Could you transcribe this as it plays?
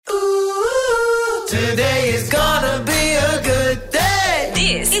Today is gonna be a good day.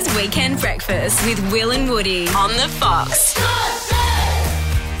 This is Weekend Breakfast with Will and Woody on the Fox.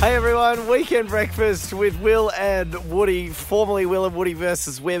 Hey everyone, Weekend Breakfast with Will and Woody, formerly Will and Woody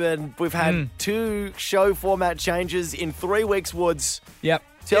versus Women. We've had two show format changes in 3 weeks, Woods. Yep.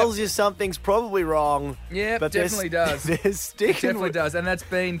 Tells you something's probably wrong. Yeah, but definitely does. They're sticking Definitely with... does, and that's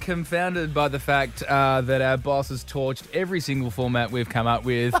been confounded by the fact that our boss has torched every single format we've come up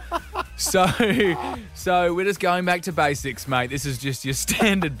with. So we're just going back to basics, mate. This is just your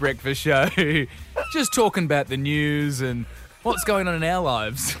standard breakfast show. Just talking about the news and what's going on in our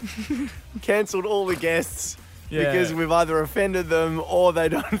lives. Cancelled all the guests because we've either offended them or they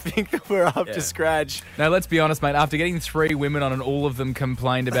don't think that we're up to scratch. Now, let's be honest, mate. After getting 3 women on and all of them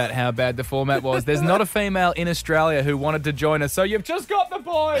complained about how bad the format was, there's not a female in Australia who wanted to join us. So you've just got the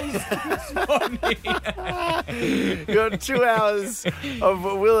boys this morning. You got 2 hours of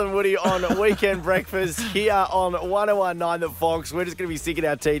Will and Woody on Weekend Breakfast here on 101.9 The Fox. We're just going to be sinking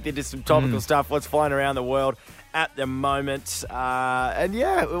our teeth into some topical stuff, what's flying around the world at the moment.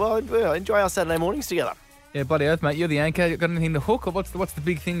 We'll enjoy our Saturday mornings together. Yeah, bloody oath, mate. You're the anchor. You got anything to hook, or what's the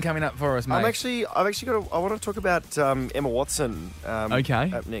big thing coming up for us, mate? I've actually got. I want to talk about Emma Watson. Up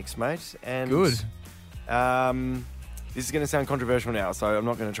next, mate. And good. This is going to sound controversial now, so I'm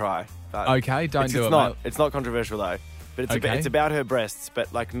not going to try. But okay, don't do it, mate. It's not controversial though. But it's about her breasts,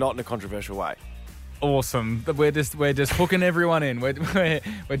 but like not in a controversial way. Awesome. We're just hooking everyone in. We're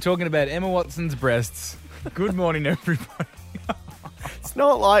talking about Emma Watson's breasts. Good morning, everybody. It's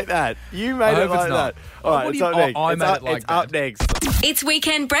not like that. You made it like that. All right, it's up next. It's up next. It's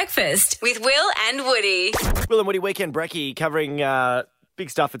Weekend Breakfast with Will and Woody. Will and Woody Weekend Brekkie covering big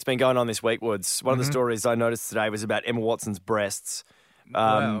stuff that's been going on this week, Woods. One of the stories I noticed today was about Emma Watson's breasts.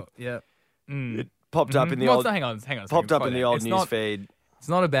 Wow, yeah. It popped up in the old... Hang on. Popped up in the old news feed. It's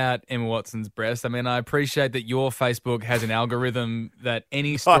not about Emma Watson's breast. I mean, I appreciate that your Facebook has an algorithm that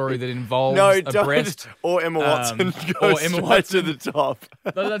any story that involves a breast or Emma Watson goes straight to the top.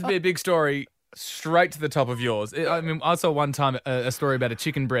 That'd be a big story, straight to the top of yours. I mean, I saw one time a story about a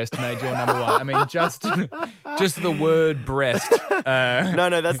chicken breast made your number one. I mean, just the word breast.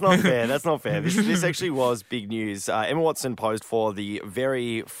 No, that's not fair. That's not fair. This actually was big news. Emma Watson posed for the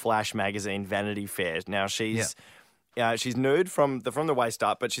very flash magazine Vanity Fair. Now she's nude from the waist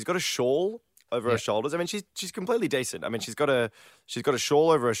up, but she's got a shawl over her shoulders. I mean, she's completely decent. I mean, she's got a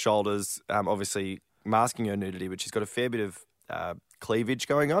shawl over her shoulders, obviously masking her nudity, but she's got a fair bit of cleavage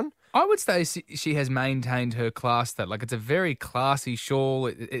going on. I would say she has maintained her class, though. Like, it's a very classy shawl.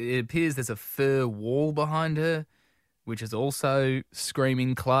 It appears there's a fur wall behind her, which is also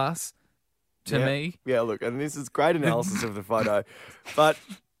screaming class to me. Yeah, look, and this is great analysis of the photo, but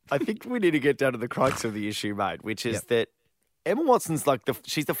I think we need to get down to the crux of the issue, mate, which is that Emma Watson's like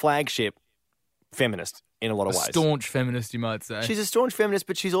she's the flagship feminist in a lot of ways. Staunch feminist, you might say. She's a staunch feminist,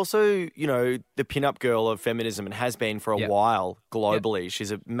 but she's also, the pin-up girl of feminism and has been for a while globally. Yep.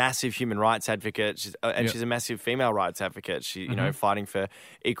 She's a massive human rights advocate, she's a massive female rights advocate. She, fighting for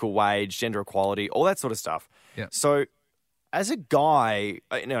equal wage, gender equality, all that sort of stuff. Yep. So, as a guy,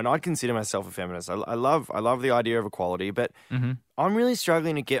 and I'd consider myself a feminist. I love the idea of equality, but I'm really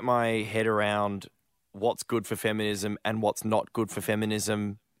struggling to get my head around what's good for feminism and what's not good for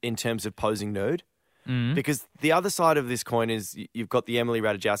feminism in terms of posing nude. Because the other side of this coin is you've got the Emily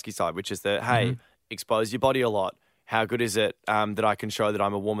Ratajkowski side, which is that, hey, expose your body a lot. How good is it that I can show that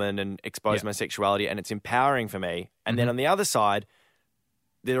I'm a woman and expose my sexuality, and it's empowering for me? And then on the other side,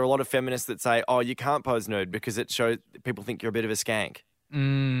 there are a lot of feminists that say, oh, you can't pose nude because it shows people think you're a bit of a skank. Do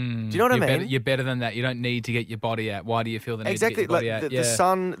you know what I mean? You're better than that. You don't need to get your body out. Why do you feel the need to get your body out?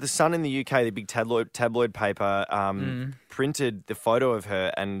 The Sun in the UK, the big tabloid paper, printed the photo of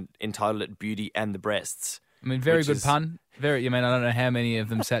her and entitled it "Beauty and the Breasts." I mean, very good pun. I don't know how many of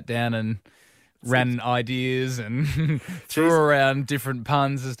them sat down and ran ideas and threw around different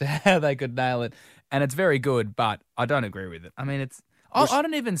puns as to how they could nail it. And it's very good, but I don't agree with it. I mean, I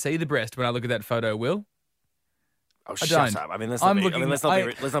don't even see the breast when I look at that photo, Will. Oh, shut up. I mean, let's not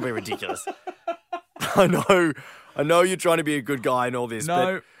be ridiculous. I know you're trying to be a good guy and all this.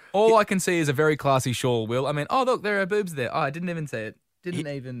 No, but all I can see is a very classy shawl, Will. I mean, oh, look, there are boobs there. Oh, I didn't even see it. Didn't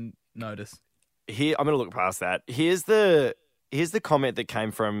even notice. Here, I'm going to look past that. Here's the comment that came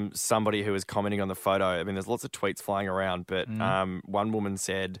from somebody who was commenting on the photo. I mean, there's lots of tweets flying around, but one woman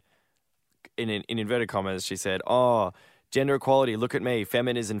said, in inverted commas, she said, oh, gender equality, look at me,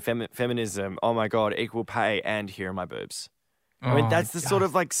 feminism, oh my God, equal pay, and here are my boobs. I mean, that's the sort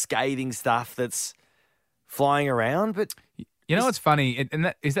of like scathing stuff that's flying around, but... You know what's funny?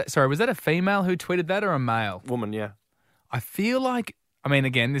 Was that a female who tweeted that or a male? Woman, yeah. I feel like I mean,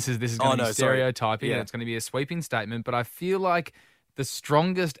 again, this is going to be sorry. stereotyping, Yeah. and it's going to be a sweeping statement. But I feel like the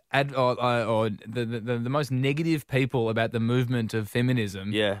strongest or the most negative people about the movement of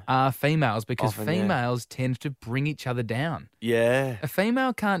feminism are females, because Often, females tend to bring each other down. Yeah. A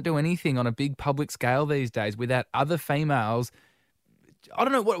female can't do anything on a big public scale these days without other females. I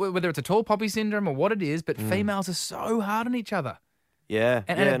don't know whether it's a tall poppy syndrome or what it is, but females are so hard on each other. Yeah.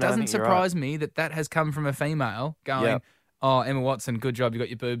 And yeah, it no, I doesn't think you're right. surprise me that has come from a female going, Yeah. oh, Emma Watson, good job. You got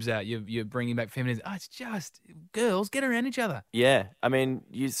your boobs out. You're bringing back feminism. Oh, it's just girls get around each other. Yeah. I mean,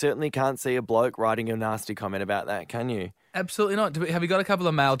 you certainly can't see a bloke writing a nasty comment about that, can you? Absolutely not. Have you got a couple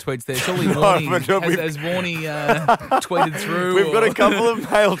of male tweets there? Surely No, Warney, but no, has Warney tweeted through? We've got a couple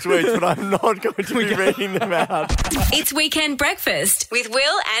of male tweets, but I'm not going to be reading them out. It's Weekend Breakfast with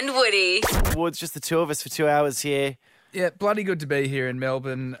Will and Woody. Well, it's just the two of us for 2 hours here. Yeah, bloody good to be here in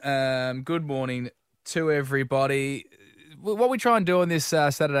Melbourne. Good morning to everybody. What we try and do on this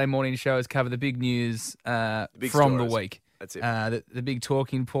Saturday morning show is cover the big news from stories. the week. That's it. The big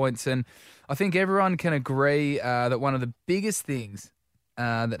talking points. And I think everyone can agree that one of the biggest things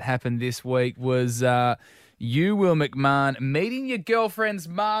that happened this week was you, Will McMahon, meeting your girlfriend's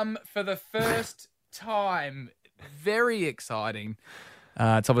mum for the first time. Very exciting.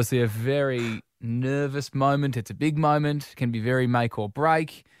 It's obviously a very nervous moment. It's a big moment. It can be very make or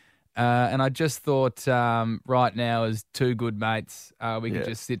break. And I just thought right now, as two good mates, we could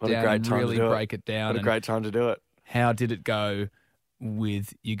just sit What a down great and time to really do it. break it down. What a And great time to do it. how did it go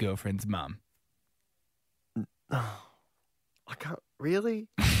with your girlfriend's mum? I can't really.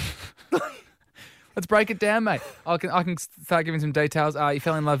 Let's break it down, mate. I can start giving some details. You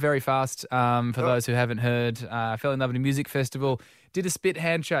fell in love very fast. For those who haven't heard, fell in love at a music festival. Did a spit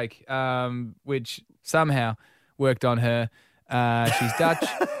handshake, which somehow worked on her. She's Dutch,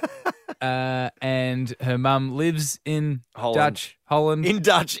 and her mum lives in Holland. Holland. In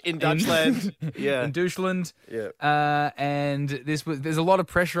Dutchland. Yeah. In Deutschland. Yeah. And there's a lot of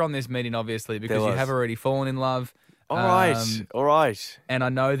pressure on this meeting, obviously, because There you was. have already fallen in love. All right. And I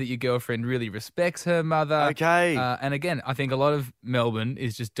know that your girlfriend really respects her mother. Okay. And again, I think a lot of Melbourne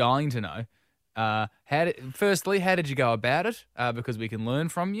is just dying to know. How did you go about it? Because we can learn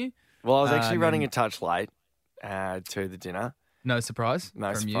from you. Well, I was actually and running then- a touch late to the dinner. No surprise.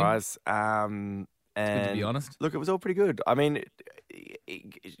 No from surprise. You. Good to be honest. Look, it was all pretty good. I mean,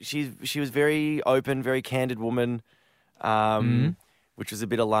 she was very open, very candid woman, which was a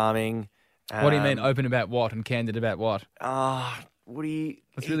bit alarming. What do you mean, open about what and candid about what? What do you?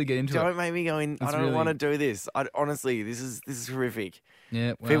 Let's really get into it. Don't make me go in. I Let's don't really- want to do this. Honestly, this is horrific.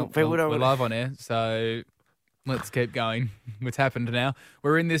 Yeah, well, people don't- we're live on air, so let's keep going. What's happened now?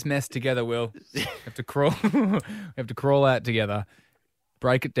 We're in this mess together, Will. We have to crawl. We have to crawl out together.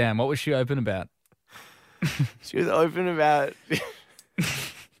 Break it down. What was she open about? She was open about.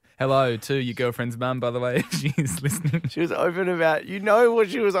 Hello to your girlfriend's mum, by the way, if she's listening. She was open about. You know what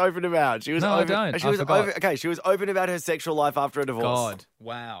she was open about. She was. No, I open, don't. She I was forgot. open. Okay, she was open about her sexual life after a divorce. God,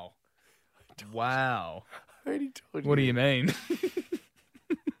 wow. I already told you. What do you mean?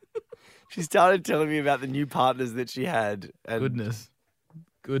 She started telling me about the new partners that she had. And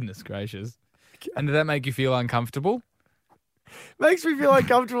Goodness gracious. And did that make you feel uncomfortable? makes me feel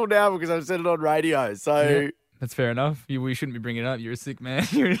uncomfortable now because I've said it on radio. So. Yeah, that's fair enough. We shouldn't be bringing it up. You're a sick man.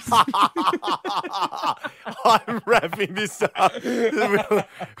 You're a sick... I'm wrapping this up.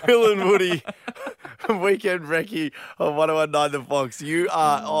 Will and Woody, Weekend Brekkie on 101.9 The Fox. You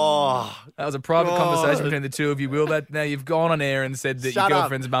are, That was a private God. conversation between the two of you, Will. Now you've gone on air and said that Shut your up.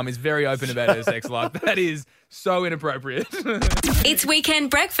 girlfriend's mum is very open about her sex life. That is so inappropriate. It's Weekend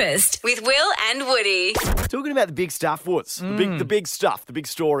Breakfast with Will and Woody. talking about the big stuff, Woods. The big stuff, the big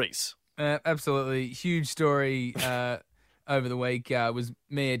stories. Absolutely. Huge story over the week was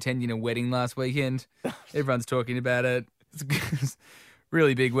me attending a wedding last weekend. Everyone's talking about it. It's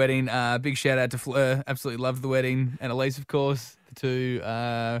really big wedding. Big shout out to Fleur. Absolutely loved the wedding. And Elise, of course, the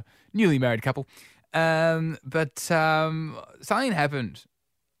two newly married couple. But something happened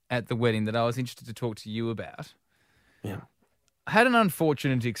at the wedding that I was interested to talk to you about. Yeah. I had an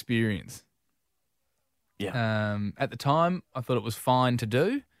unfortunate experience. Yeah. At the time, I thought it was fine to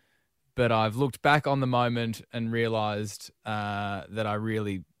do. But I've looked back on the moment and realised that I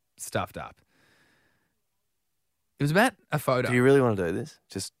really stuffed up. It was about a photo. Do you really want to do this?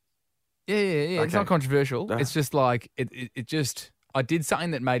 Just Yeah. It's Okay. not controversial. No. It's just like it just I did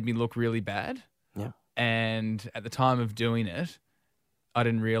something that made me look really bad. Yeah. And at the time of doing it, I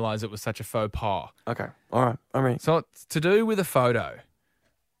didn't realise it was such a faux pas. okay. All right. I'm ready. So it's to do with a photo.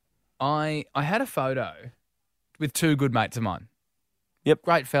 I had a photo with two good mates of mine. Yep.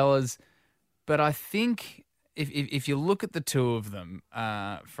 Great fellas. But I think if you look at the two of them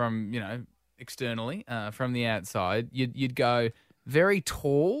from externally from the outside, you'd go very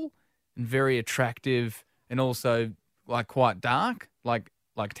tall and very attractive, and also like quite dark, like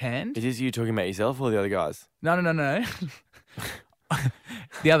tanned. Is this you talking about yourself or the other guys? No.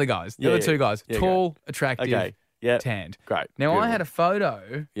 The other guys, the other two guys, tall, attractive, tanned. Great. Now Beautiful. I had a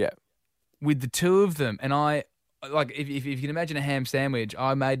photo Yeah. with the two of them, and I like if you can imagine a ham sandwich,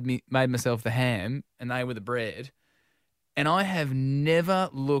 I made myself the ham, and they were the bread, and I have never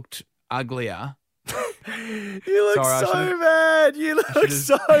looked uglier. You look so bad. You look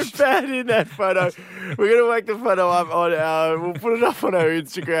so bad in that photo. We're going to make the photo up on we'll put it up on our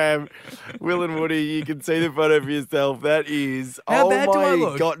Instagram. Will and Woody, you can see the photo for yourself. That is, How bad do I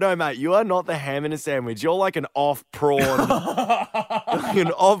look? God, no, mate, you are not the ham in a sandwich. You're like an off prawn.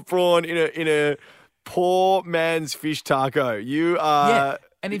 An off prawn in a poor man's fish taco. You are. Yeah.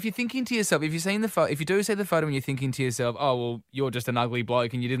 And if you're thinking to yourself, if you do see the photo and you're thinking to yourself, oh, well, you're just an ugly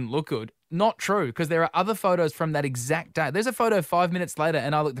bloke and you didn't look good, not true, because there are other photos from that exact day. There's a photo 5 minutes later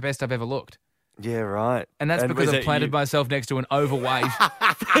and I look the best I've ever looked. Yeah, right. And that's because I planted myself next to an overweight.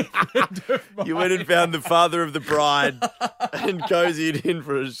 You went and found the father of the bride and cozied in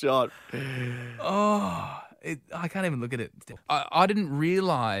for a shot. Oh, I can't even look at it. I didn't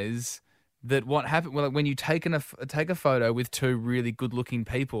realise that what happened, well, when you take a photo with two really good-looking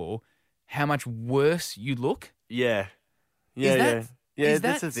people, how much worse you look. Yeah. Is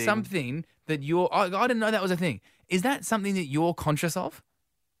that's that a thing. something that you're... I didn't know that was a thing. Is that something that you're conscious of?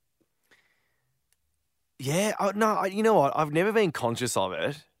 Yeah. No, you know what? I've never been conscious of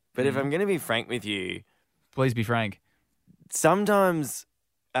it, but if I'm going to be frank with you... Please be frank. Sometimes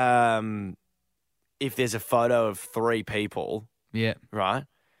if there's a photo of three people... Yeah. Right?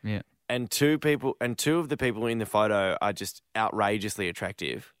 Yeah. And two of the people in the photo are just outrageously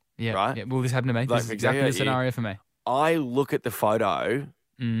attractive. Yeah. Right? Yeah. Well, this happened to me. Like, This is exactly the scenario for me. I look at the photo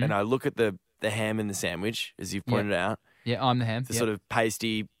and I look at the ham and the sandwich, as you've pointed out. Yeah, I'm the ham. The sort of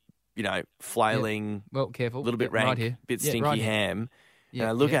pasty, flailing, well, careful, a little bit rank, right here. bit stinky right here. ham. Yeah, And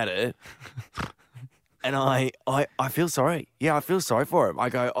I look at it and I feel sorry. Yeah, I feel sorry for him. I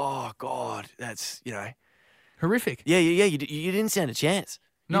go, oh, God, that's, Horrific. Yeah, you didn't stand a chance.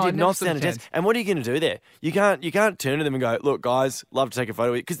 You No, I did never not stood a stand a chance. chance. And what are you going to do there? You can't turn to them and go, look, guys, love to take a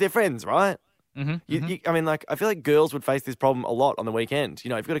photo with you, because they're friends, right? I feel like girls would face this problem a lot on the weekend. If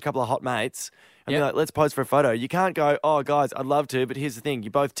you've got a couple of hot mates and you're like, let's pose for a photo. You can't go, oh, guys, I'd love to, but here's the thing.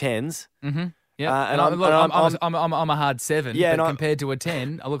 You're both 10s. Mm-hmm. Yeah, and I'm a hard 7. Yeah, but and compared to a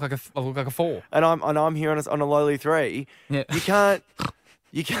 10, I look like a 4. And I'm here on a lowly 3. Yeah. You can't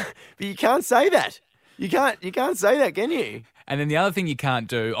say that. You can't say that, can you? And then the other thing you can't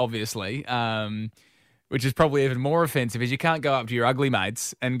do, obviously, which is probably even more offensive, is you can't go up to your ugly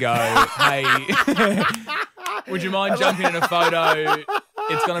mates and go, hey, would you mind jumping in a photo?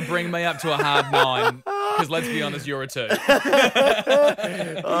 It's going to bring me up to a hard 9. Because let's be honest, you're a 2.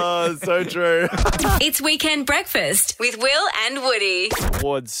 Oh, so true. It's Weekend Breakfast with Will and Woody.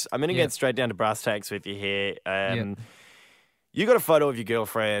 Awards. I'm going to get straight down to brass tacks with you here. You got a photo of your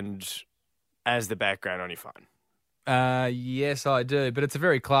girlfriend as the background on your phone. Yes, I do, but it's a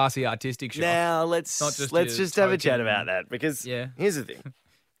very classy, artistic shot. Now let's just have a chat about that, because here's the thing.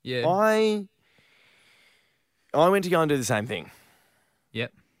 Yeah. I went to go and do the same thing.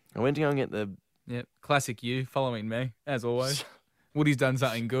 Yep. I went to go and get the... Yep. Classic you, following me, as always. Woody's done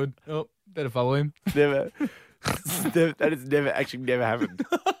something good. Oh, better follow him. Never. That has never happened.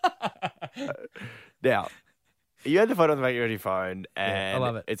 Now, you had the photo on the back of your phone, and I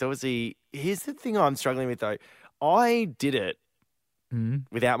love it. It's obviously... Here's the thing I'm struggling with, though. I did it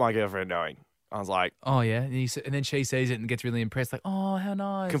without my girlfriend knowing. I was like... Oh, yeah. And then she sees it and gets really impressed, like, oh, how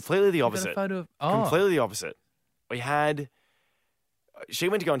nice. Completely the You got opposite. a photo of... Completely the opposite. We had... She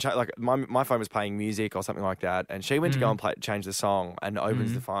went to go and change... Like, my phone was playing music or something like that, and she went to go and change the song, and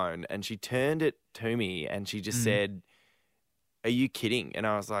opens the phone, and she turned it to me, and she just said, are you kidding? And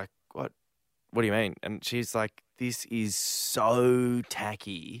I was like, what? What do you mean? And she's like, this is so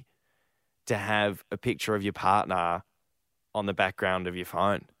tacky to have a picture of your partner on the background of your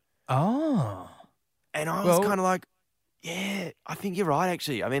phone. Oh. And I was kind of like, yeah, I think you're right,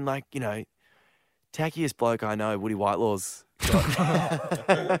 actually. I mean, like, tackiest bloke I know, Woody Whitelaw's. No,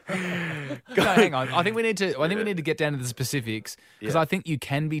 hang on. I think we need to get down to the specifics, because I think you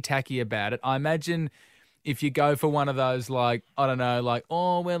can be tacky about it. I imagine if you go for one of those, like, I don't know, like,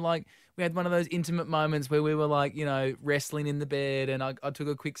 oh, we had one of those intimate moments where we were like, wrestling in the bed, and I took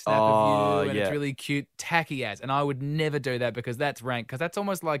a quick snap of you, and it's really cute, tacky as. And I would never do that, because that's rank, because that's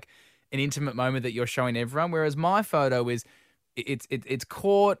almost like an intimate moment that you're showing everyone. Whereas my photo is it's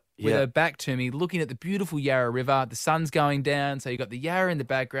caught with Yeah. her back to me, looking at the beautiful Yarra River. The sun's going down, so you got the Yarra in the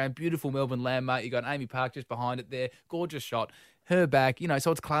background, beautiful Melbourne landmark. You got Amy Park just behind it there, gorgeous shot. Her back,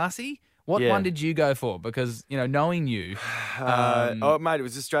 so it's classy. What Yeah. one did you go for? Because knowing you, Oh, mate, it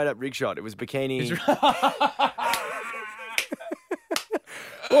was a straight up rig shot. It was bikini.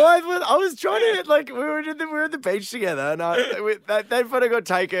 Well, I was trying to we were at the beach together, and that photo got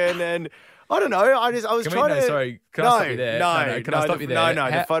taken, and I don't know. I was Can trying to. Sorry, can I stop you there? No, can I stop you there? No,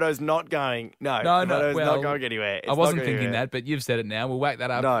 the photo's not going. No, the photo's not going anywhere. It's I wasn't not going thinking anywhere. that, but you've said it now. We'll whack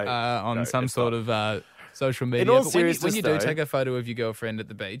that up No, on some it's sort of social media. In all But seriousness, when you do though- take a photo of your girlfriend at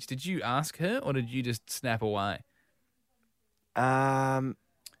the beach, did you ask her or did you just snap away?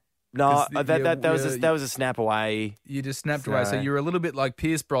 No, 'Cause that was a snap away. You just snapped away. So you're a little bit like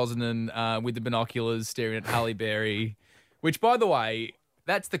Pierce Brosnan with the binoculars staring at Halle Berry, which, by the way,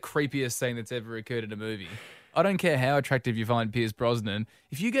 that's the creepiest scene that's ever occurred in a movie. I don't care how attractive you find Pierce Brosnan.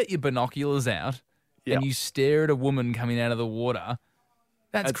 If you get your binoculars out and you stare at a woman coming out of the water,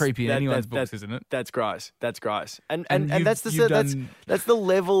 that's creepy in anyone's books, isn't it? That's gross. That's gross. And you've- that's you've that's the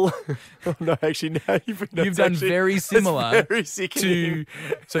level. Oh, no, actually, no. You've done very similar That's very sickening.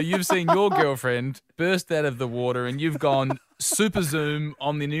 so you've seen your girlfriend burst out of the water and you've gone super zoom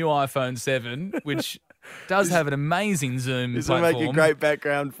on the new iPhone 7, which does have an amazing zoom This will platform. make a great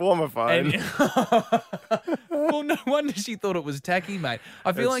background for my phone. Well, no wonder she thought it was tacky, mate.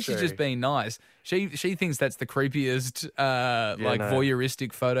 I feel That's like she's true. just being nice. She thinks that's the creepiest, no.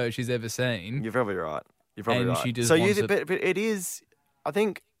 voyeuristic photo she's ever seen. You're probably right. You're probably And right. she just so wants you, it. but it is. I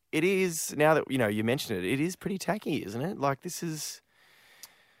think it is now that you mention it. It is pretty tacky, isn't it? Like this is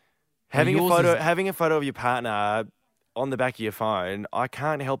having a yours photo. is- Having a photo of your partner on the back of your phone. I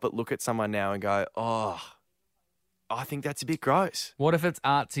can't help but look at someone now and go, "Oh, I think that's a bit gross." What if it's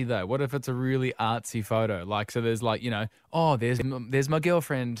artsy though? What if it's a really artsy photo? Like, so there's there's my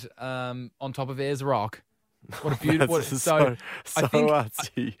girlfriend on top of Ayers Rock. What a beautiful. That's So so I think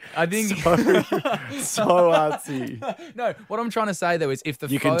artsy. I think so artsy. no. What I'm trying to say though is if the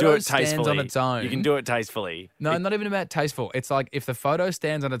You photo can do it stands tastefully. on its own, You can do it tastefully. No, not even about tasteful. It's like if the photo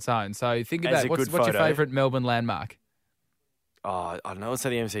stands on its own. So think As about a what's good your photo. favourite Melbourne landmark? Oh, I don't know. Let's say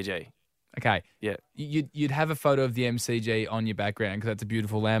the MCG. Okay. Yeah. You'd have a photo of the MCG on your background because that's a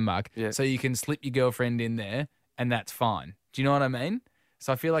beautiful landmark. Yeah. So you can slip your girlfriend in there and that's fine. Do you know what I mean?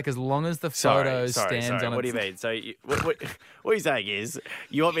 So I feel like as long as the photo Sorry. stands on What do its... you mean? So what you're saying is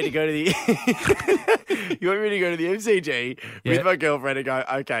you want me to go to the MCG Yeah. with my girlfriend and go,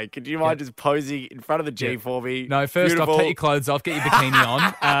 okay, could you mind just posing in front of the G for me? No, first Beautiful. off, take your clothes off, get your bikini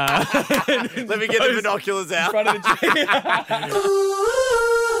on. Let me get the binoculars out. In front of the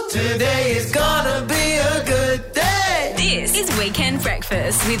G. Today is gonna be a good day. This is Weekend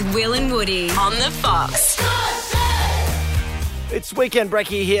Breakfast with Will and Woody on the Fox. It's Weekend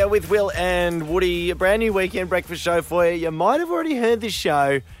Brekkie here with Will and Woody. A brand new Weekend Breakfast show for you. You might have already heard this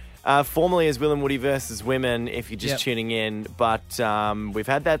show formerly as Will and Woody versus Women if you're just Yep. tuning in, but we've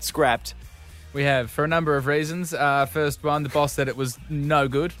had that scrapped. We have, for a number of reasons. First one, the boss said it was no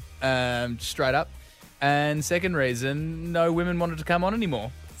good, straight up. And second reason, no women wanted to come on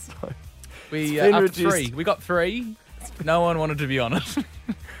anymore. We been upped reduced. 3. We got 3. No one wanted to be on it.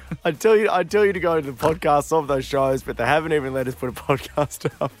 I'd tell you to go to the podcasts of those shows, but they haven't even let us put a podcast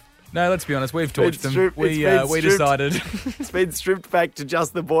up. No, let's be honest. We've torched them. stripped- We it's been decided. It's been stripped back to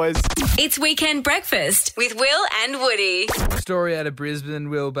just the boys. It's Weekend Breakfast with Will and Woody. Story out of Brisbane,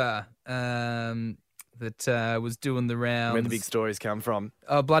 Wilbur, that was doing the rounds. Where the big stories come from.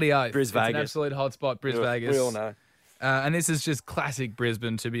 Oh, bloody oath. Bris It's an Vegas. absolute hotspot, Bris Vegas. We all know. And this is just classic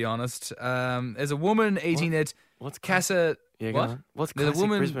Brisbane, to be honest. There's a woman eating at What's Casa... Yeah, go what? on. What's There's a classic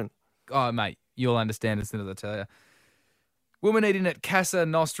woman... Brisbane? Oh, mate, you'll understand as soon as I tell you. Woman eating at Casa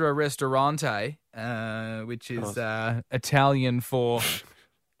Nostra Ristorante, which is Italian for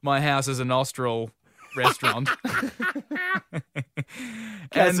my house is a nostril restaurant.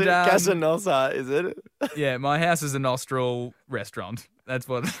 Casa Nossa, is it? Yeah, my house is a nostril restaurant. That's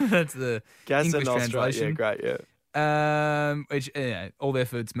the Casa English Nostra. translation. Yeah, great, yeah. Which all their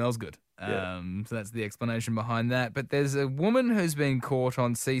food smells good. So that's the explanation behind that. But there's a woman who's been caught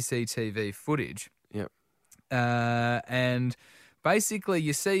on CCTV footage. Yep. And basically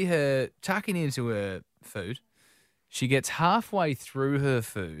you see her tucking into her food. She gets halfway through her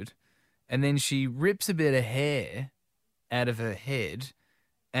food and then she rips a bit of hair out of her head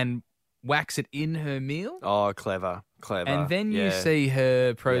and whacks it in her meal. Oh, clever. And then you see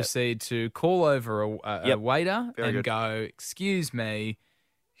her proceed to call over a waiter Very and good. go, "Excuse me,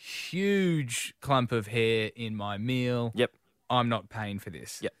 huge clump of hair in my meal. Yep. I'm not paying for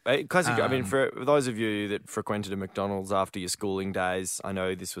this. Yeah, classic. I mean, for those of you that frequented a McDonald's after your schooling days, I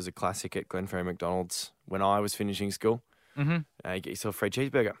know this was a classic at Glenferrie McDonald's when I was finishing school. Mm-hmm. You get yourself a free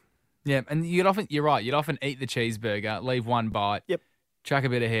cheeseburger. Yeah, and you're right. You'd often eat the cheeseburger, leave one bite. Yep. Chuck a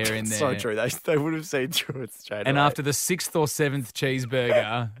bit of hair in there. So true. They would have seen through it straight And away. after the 6th or 7th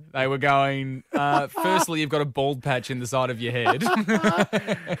cheeseburger, they were going, firstly, you've got a bald patch in the side of your head.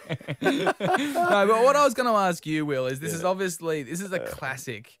 No, but what I was going to ask you, Will, is this is a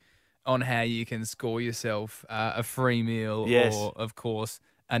classic on how you can score yourself a free meal or, of course,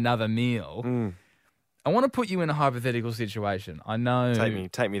 another meal. I want to put you in a hypothetical situation. I know.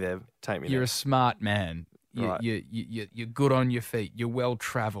 Take me there. You're a smart man. Right. You're good on your feet. You're well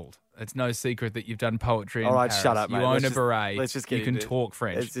travelled. It's no secret that you've done poetry in All right, Paris. shut up, mate. You own Let's a just- beret. let's just get You can into it. talk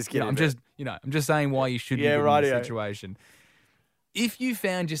French. Let's just get I'm into just saying why you should be good in rightio. this situation. If you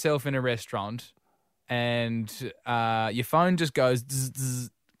found yourself in a restaurant and your phone just goes zzz, zzz,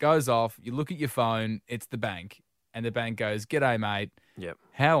 goes off, you look at your phone, it's the bank, and the bank goes, "G'day, mate. Yep.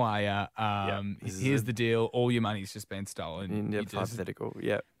 How are you? Here's the deal. All your money's just been stolen. Yep, hypothetical.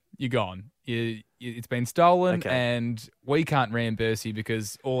 Yep. You're gone. It's been stolen, Okay. and we can't reimburse you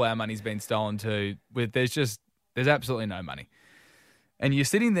because all our money's been stolen too. There's absolutely no money. And you're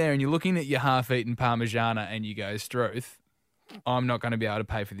sitting there and you're looking at your half-eaten Parmigiana and you go, Struth, I'm not going to be able to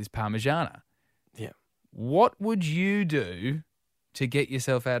pay for this Parmigiana. Yeah. What would you do to get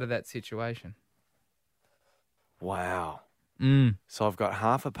yourself out of that situation? Wow. Mm. So I've got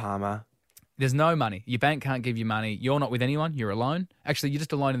half a Parma. There's no money. Your bank can't give you money. You're not with anyone. You're alone. Actually, you're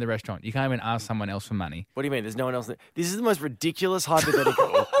just alone in the restaurant. You can't even ask someone else for money. What do you mean? There's no one else. This is the most ridiculous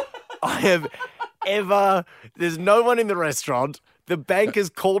hypothetical I have ever. There's no one in the restaurant. The bank has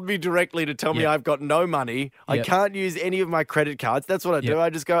called me directly to tell me Yep. I've got no money. I Yep. can't use any of my credit cards. That's what I do. Yep. I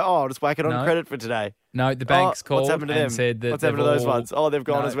just go, I'll just whack it on No. credit for today. No, the bank's called What's happened to them? and said that What's happened to they've those all- ones? Oh, they've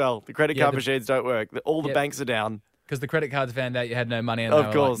gone No. as well. The credit Yeah, card the- machines don't work. All the Yep. banks are down. Because the credit cards found out you had no money and Of they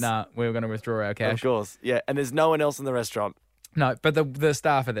were course. like, nah, we were going to withdraw our cash. Of course. Yeah. And there's no one else in the restaurant. No, but the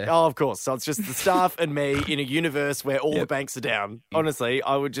staff are there. Oh, of course. So it's just the staff and me in a universe where all the Yep. banks are down. Honestly,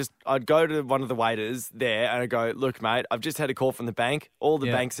 I'd go to one of the waiters there and I'd go, look, mate, I've just had a call from the bank. All the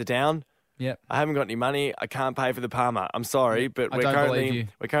Yep. banks are down. Yep. I haven't got any money. I can't pay for the Parma. I'm sorry, but I we're don't believe you.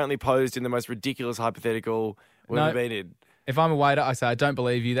 currently posed in the most ridiculous hypothetical we've No. ever been in. If I'm a waiter, I say, I don't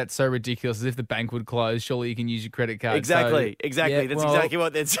believe you. That's so ridiculous. As if the bank would close. Surely you can use your credit card. Exactly. So, Exactly. yeah, That's well, exactly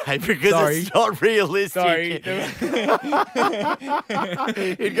what they'd say because sorry. it's not realistic. Sorry.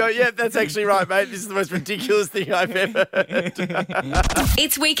 You'd go, yeah, that's actually right, mate. This is the most ridiculous thing I've ever heard.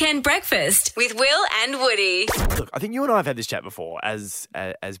 It's Weekend Breakfast with Will and Woody. Look, I think you and I have had this chat before. As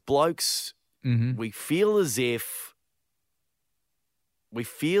blokes, we feel as if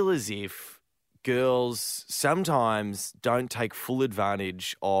girls sometimes don't take full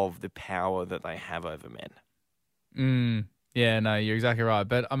advantage of the power that they have over men. Yeah, no, you're exactly right.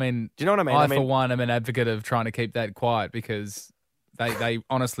 But I mean, Do you know what I mean? I for one, am an advocate of trying to keep that quiet because they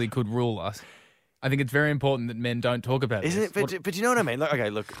honestly could rule us. I think it's very important that men don't talk about Isn't this. it? But you know what I mean? Look, okay,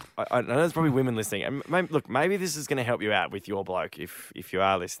 look, I know there's probably women listening. And maybe this is going to help you out with your bloke if you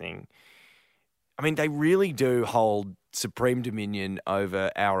are listening. I mean, they really do hold supreme dominion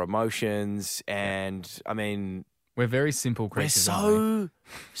over our emotions, and I mean, We're very simple we're creatures. aren't we?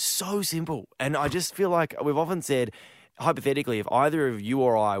 so simple. And I just feel like we've often said, hypothetically, if either of you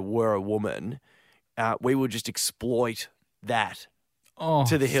or I were a woman, we would just exploit that.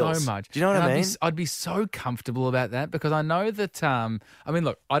 to the hills. So much. Do you know what And I mean? I'd be so comfortable about that because I know that. I mean,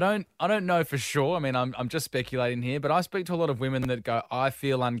 look, I don't know for sure. I mean, I'm just speculating here, but I speak to a lot of women that go, I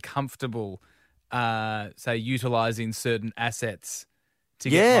feel uncomfortable, say, utilizing certain assets to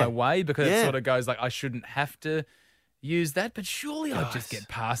Yeah. get my way because it Yeah. sort of goes like I shouldn't have to use that, but surely I'd just Guys, get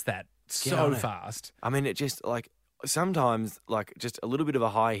past that get on so it. fast. I mean, it just like sometimes like just a little bit of a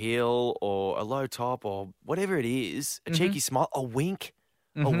high heel or a low top or whatever it is, a cheeky smile, a wink,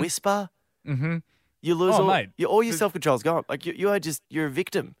 a whisper. Mm-hmm. You lose Oh, all, mate. all your self control's gone. Like you're a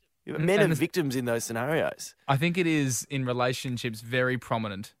victim. Men and are this- victims in those scenarios. I think it is in relationships very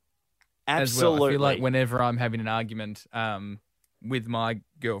prominent. Absolutely. As well. I feel like whenever I'm having an argument with my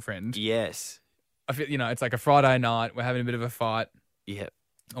girlfriend, Yes. I feel it's like a Friday night, we're having a bit of a fight Yeah.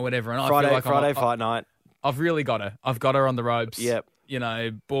 or whatever, and I Friday feel like Friday fight night. I've really got her. I've got her on the ropes. Yep.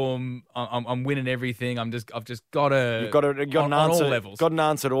 Boom. I'm winning everything. I've just got her. You've got an on answer. all levels. Got an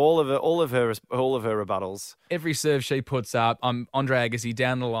answer to all of her rebuttals. Every serve she puts up, I'm Andre Agassi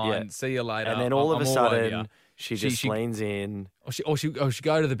down the line. Yeah. See you later. And then all of I'm a over sudden, ya. she just leans in. Or she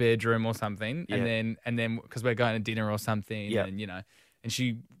go to the bedroom or something, Yeah. and then because we're going to dinner or something, Yeah. and and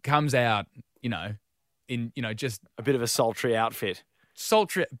she comes out, in, just A bit of a sultry outfit.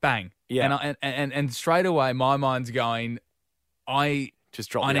 sultry, bang. Yeah. And straight away my mind's going, Just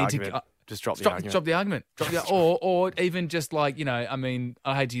drop I the need argument. to Just drop the drop, argument. drop the argument. Or even just like, I mean,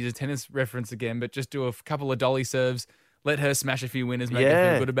 I hate to use a tennis reference again, but just do a couple of dolly serves, let her smash a few winners, make her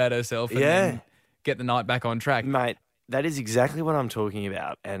Yeah. feel good about herself, and Yeah. then get the night back on track. Mate, that is exactly what I'm talking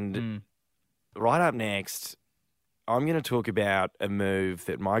about. And right up next, I'm going to talk about a move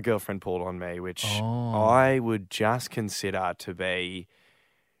that my girlfriend pulled on me, which I would just consider to be.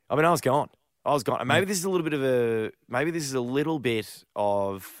 I mean, I was gone. And maybe this is a little bit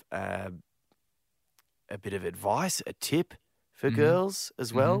of a bit of advice, a tip for girls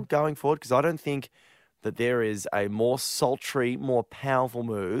as well going forward, because I don't think that there is a more sultry, more powerful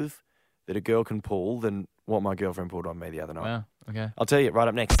move that a girl can pull than what my girlfriend pulled on me the other night. Wow. Okay. I'll tell you right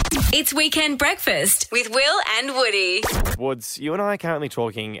up next. It's Weekend Breakfast with Will and Woody. Woods, you and I are currently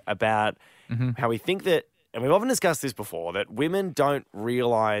talking about how we think that, and we've often discussed this before, that women don't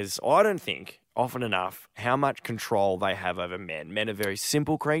realise, or I don't think often enough, how much control they have over men. Men are very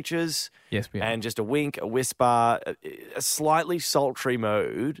simple creatures. Yes, we are. And just a wink, a whisper, a slightly sultry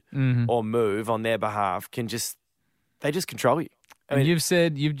mood or move on their behalf they just control you. I mean,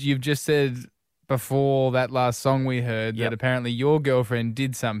 you've just said before that last song we heard that apparently your girlfriend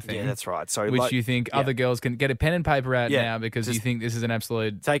did something. yeah, that's right. So, Which you think other girls can get a pen and paper out Yeah, now because you just think this is an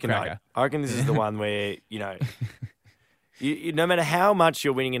absolute take a cracker. note. I reckon this is the one where, no matter how much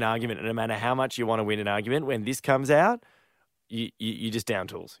you're winning an argument and no matter how much you want to win an argument, when this comes out, you just down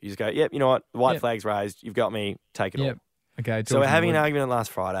tools. You just go, yep, you know what? The white flag's raised. You've got me. Take it all. Okay. So we're having an argument last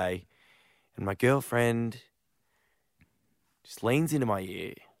Friday, and my girlfriend just leans into my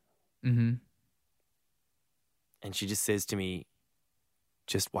ear Mm-hmm. and she just says to me,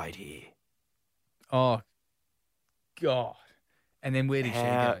 just wait here. Oh, God. And then where did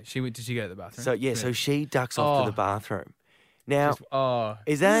How- she go? Did she go to the bathroom? So she ducks off to the bathroom. Now,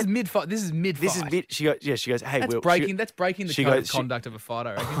 is this that this is mid fight. This is mid. She goes. Hey, That's Will. breaking. That's breaking the she code goes- of she- conduct of a fight.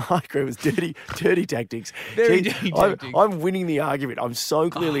 I reckon. I agree. It was dirty tactics. Very dirty tactics. I'm winning the argument. I'm so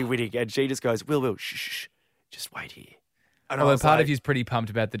clearly winning, and she just goes, "Will, shh, just wait here." And I Although was part like, of you's pretty pumped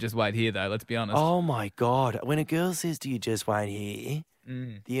about the just wait here, though. Let's be honest. Oh my God! When a girl says to you, "Just wait here,"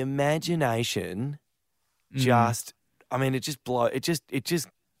 the imagination just. I mean, it just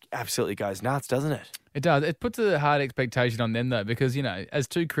absolutely goes nuts, doesn't it? It does. It puts a hard expectation on them, though, because, as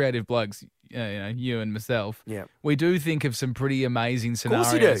two creative blokes, you and myself, Yeah. we do think of some pretty amazing Of course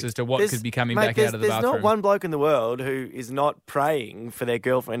you scenarios do. as to what There's- could be coming mate, back out of the there's bathroom. not one bloke in the world who is not praying for their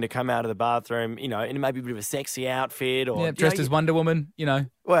girlfriend to come out of the bathroom, in maybe a bit of a sexy outfit or Dressed as Wonder Woman,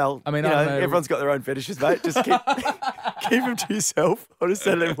 Well, I mean, I I don't know. everyone's got their own fetishes, mate. Just keep them to yourself on a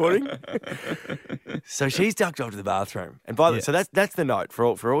Saturday morning. So she's ducked off to the bathroom, and by the way, so that's the note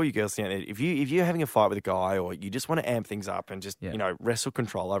for all you girls out there. If you're having a fight with a guy, or you just want to amp things up and just wrestle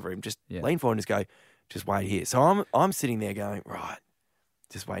control over him, just lean forward and just go, just wait here. So I'm sitting there going, right,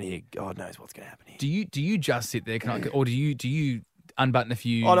 just wait here. God knows what's going to happen here. Do you just sit there, or do you unbutton a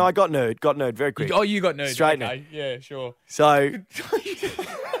few? Oh no, I got nude very quick. You got nude. Straight okay. Yeah, sure. So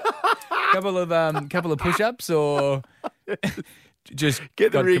couple of push-ups, or just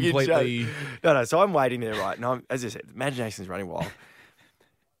get the got rig in completely. shape. No. So I'm waiting there, right? And as I said, imagination's running wild.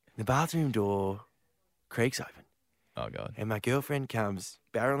 The bathroom door creaks open, Oh God. and my girlfriend comes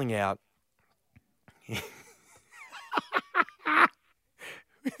barreling out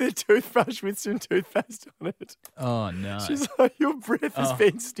with a toothbrush with some toothpaste on it. Oh no. She's like, your breath has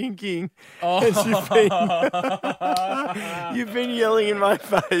been stinking. Oh. And you've been yelling in my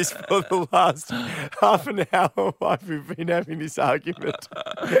face for the last half an hour while we've been having this argument.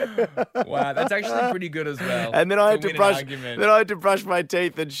 Wow, that's actually pretty good as well. And then I had to win an brush. argument. Then I had to brush my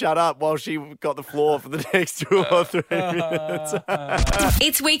teeth and shut up while she got the floor for the next 2 or 3 minutes.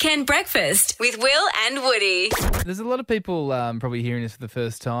 It's Weekend Breakfast with Will and Woody. There's a lot of people probably hearing this for the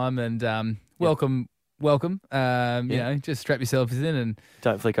first time, and welcome. Just strap yourselves in and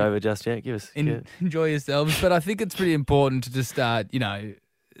Don't flick over just yet. Give us. enjoy yourselves. But I think it's pretty important to just start,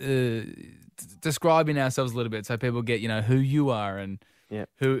 describing ourselves a little bit so people get, who you are and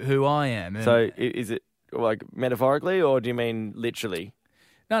who I am. And So is it like metaphorically, or do you mean literally?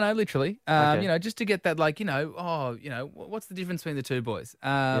 No, literally. Okay. Just to get that, what's the difference between the two boys?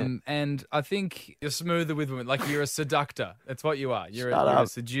 And I think you're smoother with women. Like, you're a seductor. That's what you are. You're a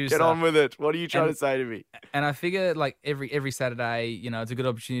seducer. Get on with it. What are you trying to say to me? And I figure, like, every Saturday, it's a good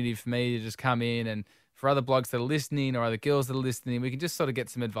opportunity for me to just come in, and for other blokes that are listening or other girls that are listening, we can just sort of get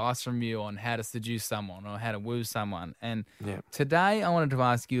some advice from you on how to seduce someone or how to woo someone. And today I wanted to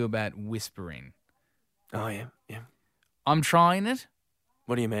ask you about whispering. Oh, yeah. I'm trying it.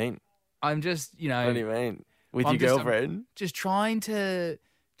 What do you mean? I'm just, What do you mean? With I'm your just- girlfriend? just trying to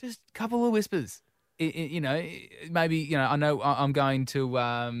just a couple of whispers. Maybe I know I'm going to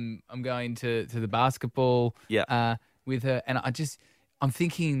the basketball Yeah. with her, and I'm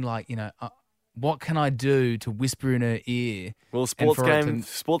thinking what can I do to whisper in her ear? Well, and for it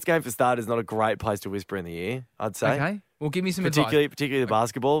sports game for starters is not a great place to whisper in the ear, I'd say. Okay, well, give me some advice. Particularly the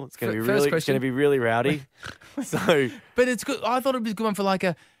basketball. It's going to be First really, question. really rowdy. So, But it's good. I thought it was a good one for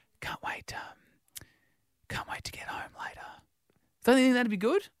can't wait to get home later. Don't you think that'd be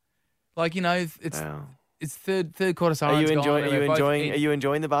good? wow. It's third quarter Are silence. you gone, and we're both Are you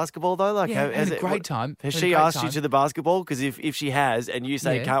enjoying the basketball though? Like, Yeah, having a great time. Has Having a she great asked you time. to the basketball? Because if she has, and you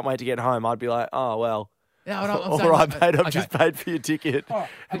say Yeah. can't wait to get home, I'd be like, oh well. Yeah, I'm All saying, right, mate. I've okay. just paid for your ticket. Oh,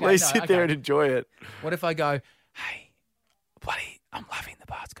 At okay, least no, sit there okay. and enjoy it. What if I go, hey, buddy, I'm loving the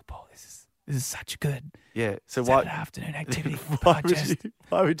basketball. This is such a good Yeah. So Saturday afternoon activity.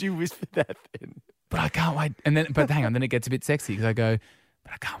 why would you whisper that then? But I can't wait. But hang on, then it gets a bit sexy because I go,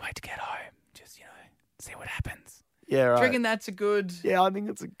 but I can't wait to get home. Just see what happens. Yeah, right. Do you reckon that's a good? Yeah, I think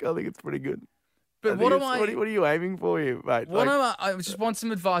it's pretty good. But I what think am I? What are you aiming for here, mate? What am I? I just want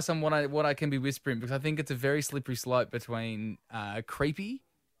some advice on what I can be whispering because I think it's a very slippery slope between creepy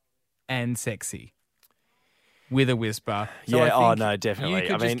and sexy with a whisper. So Yeah, I think no, definitely. You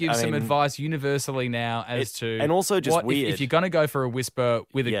could just give some advice universally now as to and also just what, weird. if you're going to go for a whisper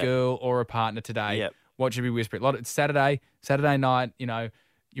with a Yeah. girl or a partner today. Yep. What should be whispered? It's Saturday night.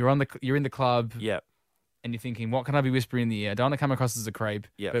 You're in the club. Yeah. And you're thinking, what can I be whispering in the ear? I don't want to come across as a creep.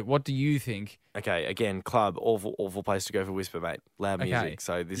 Yep. But what do you think? Okay, again, club, awful place to go for whisper, mate. Loud Okay. music.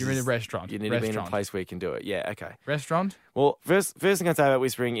 So You're in a restaurant. You need to be in a place where you can do it. Yeah, okay. Restaurant? Well, first thing I'd say about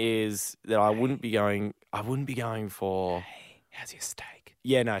whispering is that I wouldn't be going for. Hey, how's your steak?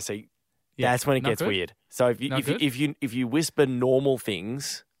 Yeah, no. So Yeah. that's when it Not gets good? weird. So Not good? if you whisper normal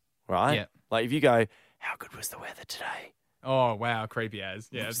things, right? Yeah. Like if you go, "How good was the weather today?" Oh, wow. Creepy as.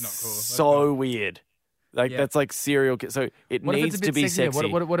 Yeah, it's not cool. That's So not- weird. Like Yeah. that's like serial. So it What if needs it's a to bit be sexy? sexy.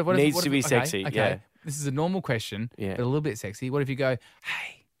 What if- Needs what to if- be okay, sexy. Okay. Yeah. This is a normal question, Yeah. but a little bit sexy. What if you go,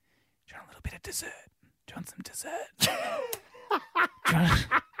 hey, do you want a little bit of dessert? Do you want some dessert?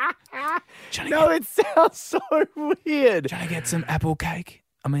 do you No, it sounds so weird. want to get some apple cake?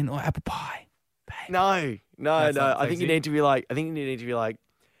 Or apple pie? Babe. No. That's not I think you sexy? need to be like.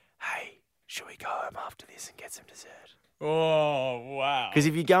 Hey, should we go home after this and get some dessert? Oh, wow. Because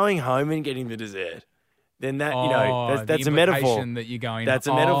if you're going home and getting the dessert, then that the that's a metaphor. implication that you're going. That's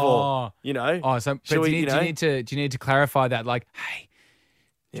a oh. metaphor. You know. Oh, so but Should do we, you need to clarify that? Like, hey,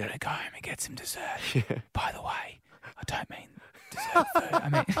 do you Yeah. want to go home and get some dessert? By the way, I don't mean dessert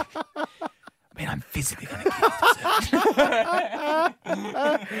food. I'm physically going to give you dessert.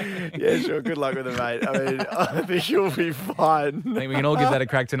 Yeah, sure. Good luck with it, mate. I think you'll be fine. I think we can all give that a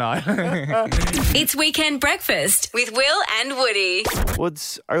crack tonight. It's Weekend Breakfast with Will and Woody.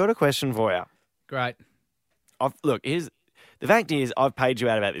 Woods, I got a question for you. Great. The fact is, I've paid you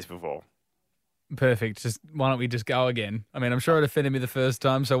out about this before. Perfect. Why don't we just go again? I'm sure it offended me the first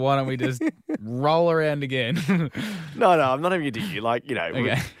time, so why don't we just roll around again? No, I'm not having a dig you.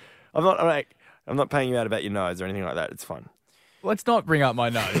 Okay. I'm not paying you out about your nose or anything like that. It's fine. Let's not bring up my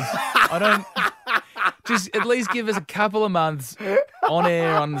nose. I don't. Just at least give us a couple of months on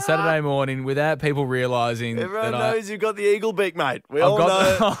air on Saturday morning without people realising Everyone that knows you've got the eagle beak, mate. We I've all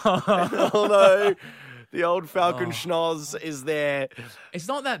got know. We all know the old falcon schnoz is there. It's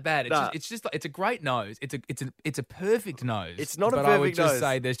not that bad. Nah. It's just it's a great nose. It's a perfect nose. It's not a but I would perfect just nose.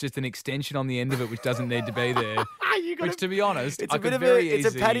 say there's just an extension on the end of it which doesn't need to be there. You gotta- Which, to be honest, It's I a bit could of very it's a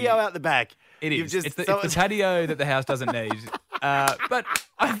easy- patio out the back. It You've is. just- It's the patio that the house doesn't need. But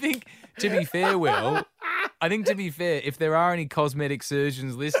I think, to be fair, Will, if there are any cosmetic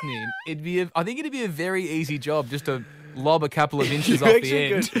surgeons listening, I think it'd be a very easy job just to lob a couple of inches off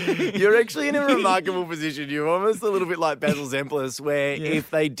the end. You're actually in a remarkable position. You're almost a little bit like Basil Zemplis, where if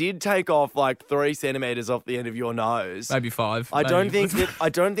they did take off like 3 centimeters off the end of your nose, Maybe 5. I don't maybe. think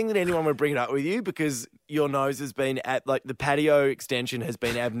that anyone would bring it up with you because your nose has been the patio extension has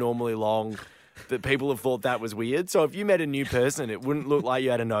been abnormally long. That people have thought that was weird. So if you met a new person, it wouldn't look like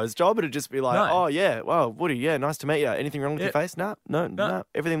you had a nose job. It'd just be like, No. oh yeah, well, Woody, yeah, nice to meet you. Anything wrong with your face? No.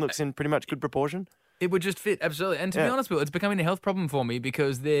 Everything looks in pretty much good proportion. It would just fit, absolutely. And to be honest, Will, it's becoming a health problem for me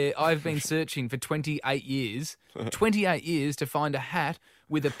because I've been searching for 28 years to find a hat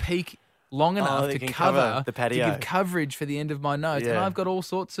with a peak long enough that to can cover cover the patio. to give coverage for the end of my nose. And Yeah. I've got all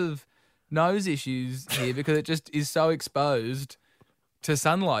sorts of nose issues here because it just is so exposed to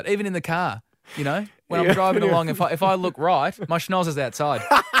sunlight, even in the car, you know? when I'm driving along, if I look right, my schnoz is outside.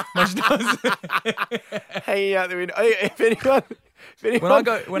 My schnoz. Hanging out the window. If anyone,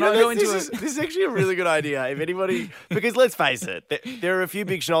 When I go into this is actually a really good idea. If anybody, because let's face it, there are a few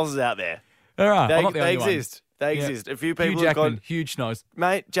big schnozzes out there. There are. I'm not the They only exist. They exist. A few Hugh people have Jackman, got, huge schnoz.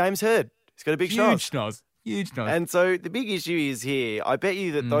 mate, James Hurd. He's got a big schnoz. Huge schnoz. And so the big issue is here, I bet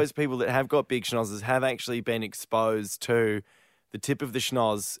you that those people that have got big schnozzes have actually been exposed to the tip of the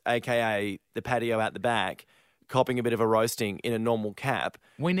schnoz, aka the patio at the back, copping a bit of a roasting in a normal cap.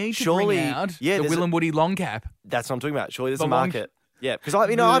 We need to Surely, bring out yeah, the there's Will and Woody long cap. That's what I'm talking about. Surely there's The a long- market. Yeah, because I've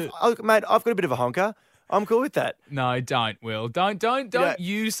got a bit of a honker. I'm cool with that. No, don't, Will. Don't Yeah.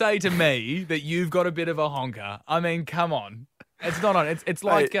 you say to me that you've got a bit of a honker. I mean, come on. It's not on. It's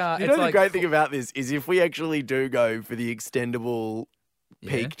like Mate, it's the like great thing about this is if we actually do go for the extendable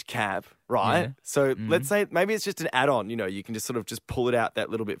peaked cap, right? Yeah. So let's say maybe it's just an add-on. You can just sort of just pull it out that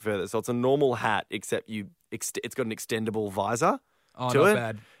little bit further. So it's a normal hat, except it's got an extendable visor. Oh, to not it.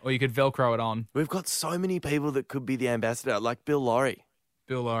 bad. Or you could Velcro it on. We've got so many people that could be the ambassador, like Bill Laurie,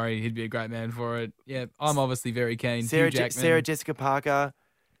 Bill Laurie, he'd be a great man for it. Yeah, I'm obviously very keen. Sarah Hugh Jackman, Sarah Jessica Parker.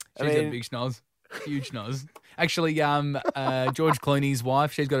 she's got a big schnoz. Huge schnoz. Actually, George Clooney's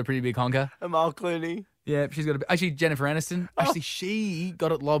wife, she's got a pretty big honker. Amal Clooney. Yeah, she's got actually Jennifer Aniston. Actually, she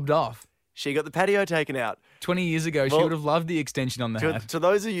got it lobbed off. She got the patio taken out. 20 years ago, she Well, would have loved the extension on the hat. To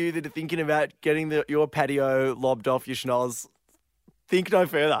those of you that are thinking about getting your patio lobbed off your schnoz, think no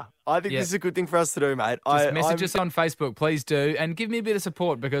further. I think this is a good thing for us to do, mate. Just message us on Facebook, please do, and give me a bit of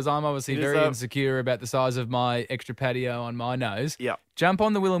support because I'm obviously very insecure about the size of my extra patio on my nose. Yeah. Jump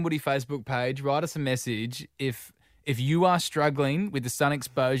on the Will and Woody Facebook page, write us a message if you are struggling with the sun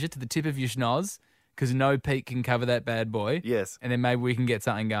exposure to the tip of your schnoz, because no peak can cover that bad boy. Yes. And then maybe we can get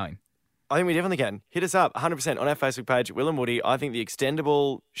something going. I think we definitely can. Hit us up 100% on our Facebook page, Will and Woody. I think the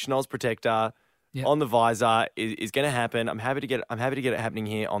extendable schnoz protector on the visor is going to happen. I'm happy to get it happening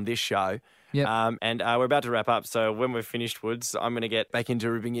here on this show. Yep. And we're about to wrap up. So when we're finished, Woods, I'm going to get back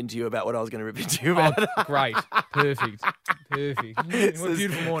into ripping into you about what I was going to rip into you about. Great. Perfect. What a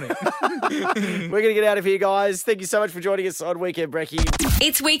beautiful morning. We're going to get out of here, guys. Thank you so much for joining us on Weekend Brekkie.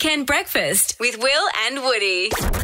 It's Weekend Breakfast with Will and Woody.